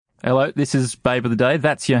Hello, this is Babe of the Day.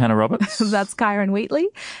 That's Johanna Roberts. That's Kyron Wheatley.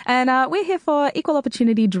 And we're here for Equal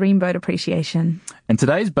Opportunity Dreamboat Appreciation. And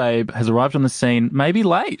today's Babe has arrived on the scene maybe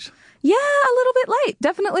late. Yeah, a little bit late.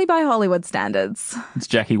 Definitely by Hollywood standards. It's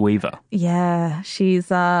Jackie Weaver. Yeah, she's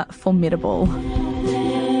formidable.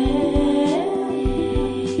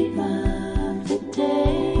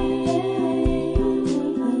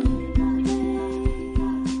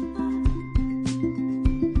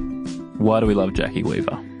 Why do we love Jackie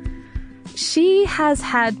Weaver? She has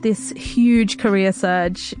had this huge career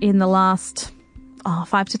surge in the last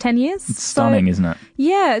 5 to 10 years. It's stunning, isn't it?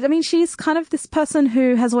 Yeah, I mean, she's kind of this person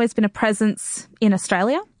who has always been a presence in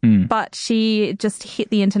Australia, but she just hit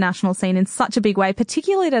the international scene in such a big way,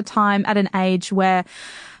 particularly at a time, at an age where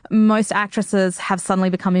most actresses have suddenly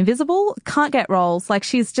become invisible, can't get roles. Like,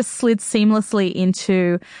 she's just slid seamlessly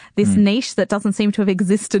into this niche that doesn't seem to have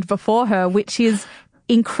existed before her, which is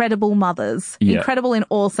incredible mothers. Yeah. Incredible in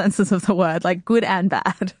all senses of the word, like good and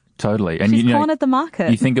bad. Totally. And She's cornered the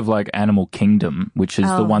market. You think of like Animal Kingdom, which is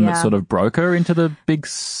the one that sort of broke her into the big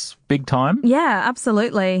time. Yeah,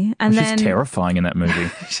 absolutely. And she's terrifying in that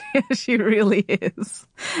movie. she really is.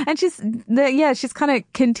 And she's kind of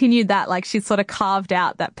continued that, like she's sort of carved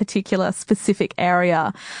out that particular specific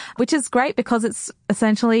area, which is great because it's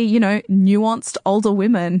essentially, nuanced older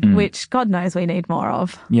women, which God knows we need more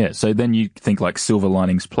of. Yeah. So then you think like Silver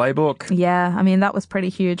Linings Playbook. Yeah. I mean, that was pretty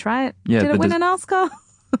huge, right? Yeah. Did it win an Oscar?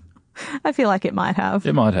 I feel like it might have.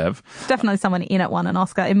 It might have. Definitely someone in it won an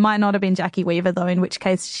Oscar. It might not have been Jackie Weaver, though, in which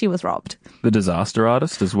case she was robbed. The Disaster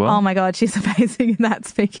Artist as well. Oh, my God. She's amazing in that,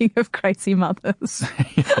 speaking of crazy mothers.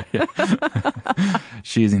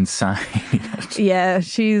 She's insane.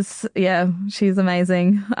 She's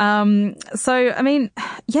amazing. So, I mean,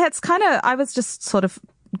 it's kind of, I was just sort of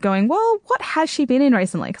going, well, what has she been in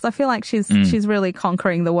recently? Because I feel like she's really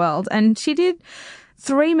conquering the world. And she did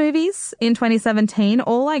 3 movies in 2017,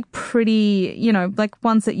 all like pretty, like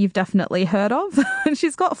ones that you've definitely heard of. And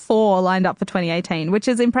she's got 4 lined up for 2018, which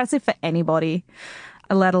is impressive for anybody,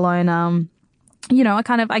 let alone,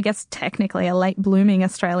 I guess technically a late blooming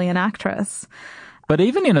Australian actress. But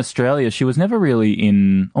even in Australia, she was never really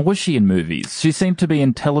or was she in movies? She seemed to be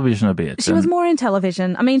in television a bit. She was more in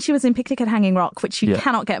television. I mean, she was in Picnic at Hanging Rock, which you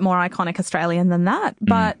cannot get more iconic Australian than that.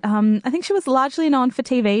 But I think she was largely known for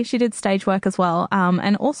TV. She did stage work as well,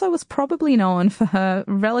 and also was probably known for her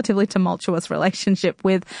relatively tumultuous relationship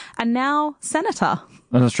with a now senator.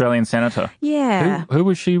 An Australian senator. Yeah. Who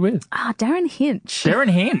was she with? Darren Hinch. Darren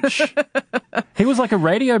Hinch. He was like a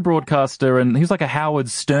radio broadcaster and he was like a Howard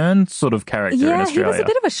Stern sort of character in Australia. He was a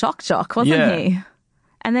bit of a shock jock, wasn't he?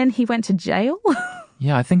 And then he went to jail.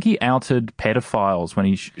 Yeah, I think he outed pedophiles when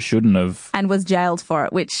he shouldn't have. And was jailed for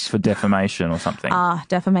it, which... For defamation or something.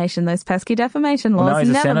 Defamation, those pesky defamation laws. Well, now he's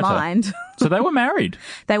a Never senator. mind. So they were married.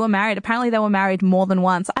 They were married. Apparently they were married more than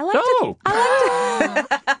once. Why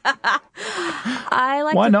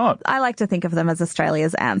not? I like to think of them as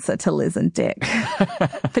Australia's answer to Liz and Dick,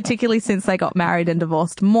 particularly since they got married and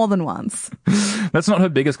divorced more than once. That's not her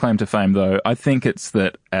biggest claim to fame, though. I think it's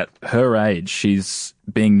that at her age, she's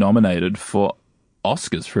being nominated for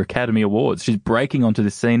Oscars, for Academy Awards. She's breaking onto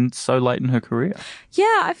the scene so late in her career.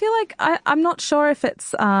 Yeah, I feel like I'm not sure if it's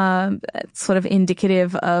sort of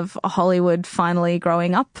indicative of Hollywood finally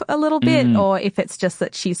growing up a little bit, or if it's just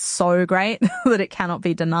that she's so great that it cannot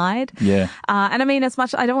be denied. Yeah. And I mean, as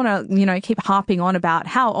much, I don't want to, keep harping on about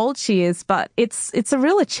how old she is, but it's a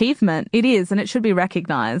real achievement. It is, and it should be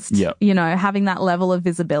recognized. Yeah. Having that level of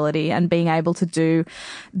visibility and being able to do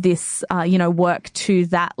this, work to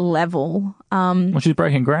that level. Well, she's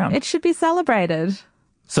breaking ground. It should be celebrated.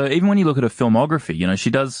 So even when you look at her filmography, she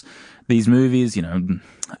does these movies,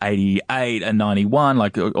 88 and 91,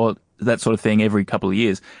 like, or that sort of thing every couple of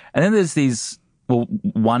years. And then there's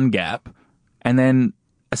one gap and then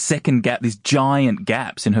a second gap, these giant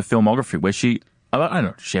gaps in her filmography where I don't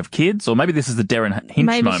know, does she have kids? Or maybe this is the Darren Hinch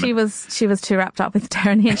moment. Maybe she was too wrapped up with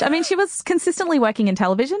Darren Hinch. I mean, she was consistently working in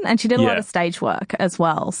television and she did a lot of stage work as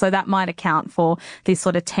well. So that might account for these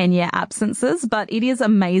sort of 10-year absences. But it is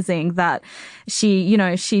amazing that she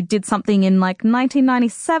did something in like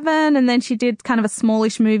 1997 and then she did kind of a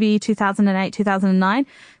smallish movie, 2008, 2009.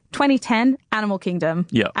 2010, Animal Kingdom.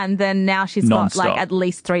 Yeah. And then now she's Non-stop. got like at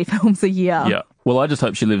least 3 films a year. Yeah. Well, I just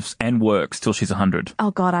hope she lives and works till she's 100.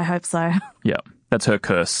 Oh, God, I hope so. Yeah. That's her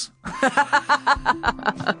curse.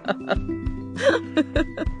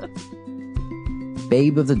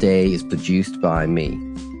 Babe of the Day is produced by me,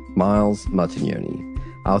 Miles Martignoni.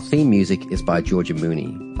 Our theme music is by Georgia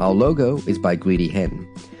Mooney. Our logo is by Greedy Hen.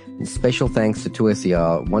 And special thanks to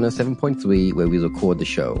 2SER 107.3 where we record the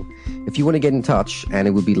show. If you want to get in touch, and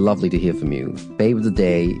it would be lovely to hear from you, Babe of the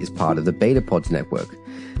Day is part of the BetaPods network.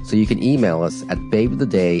 So you can email us at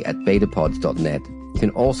babeoftheday@betapods.net. You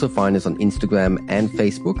can also find us on Instagram and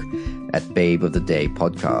Facebook at Babe of the Day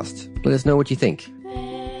Podcast. Let us know what you think.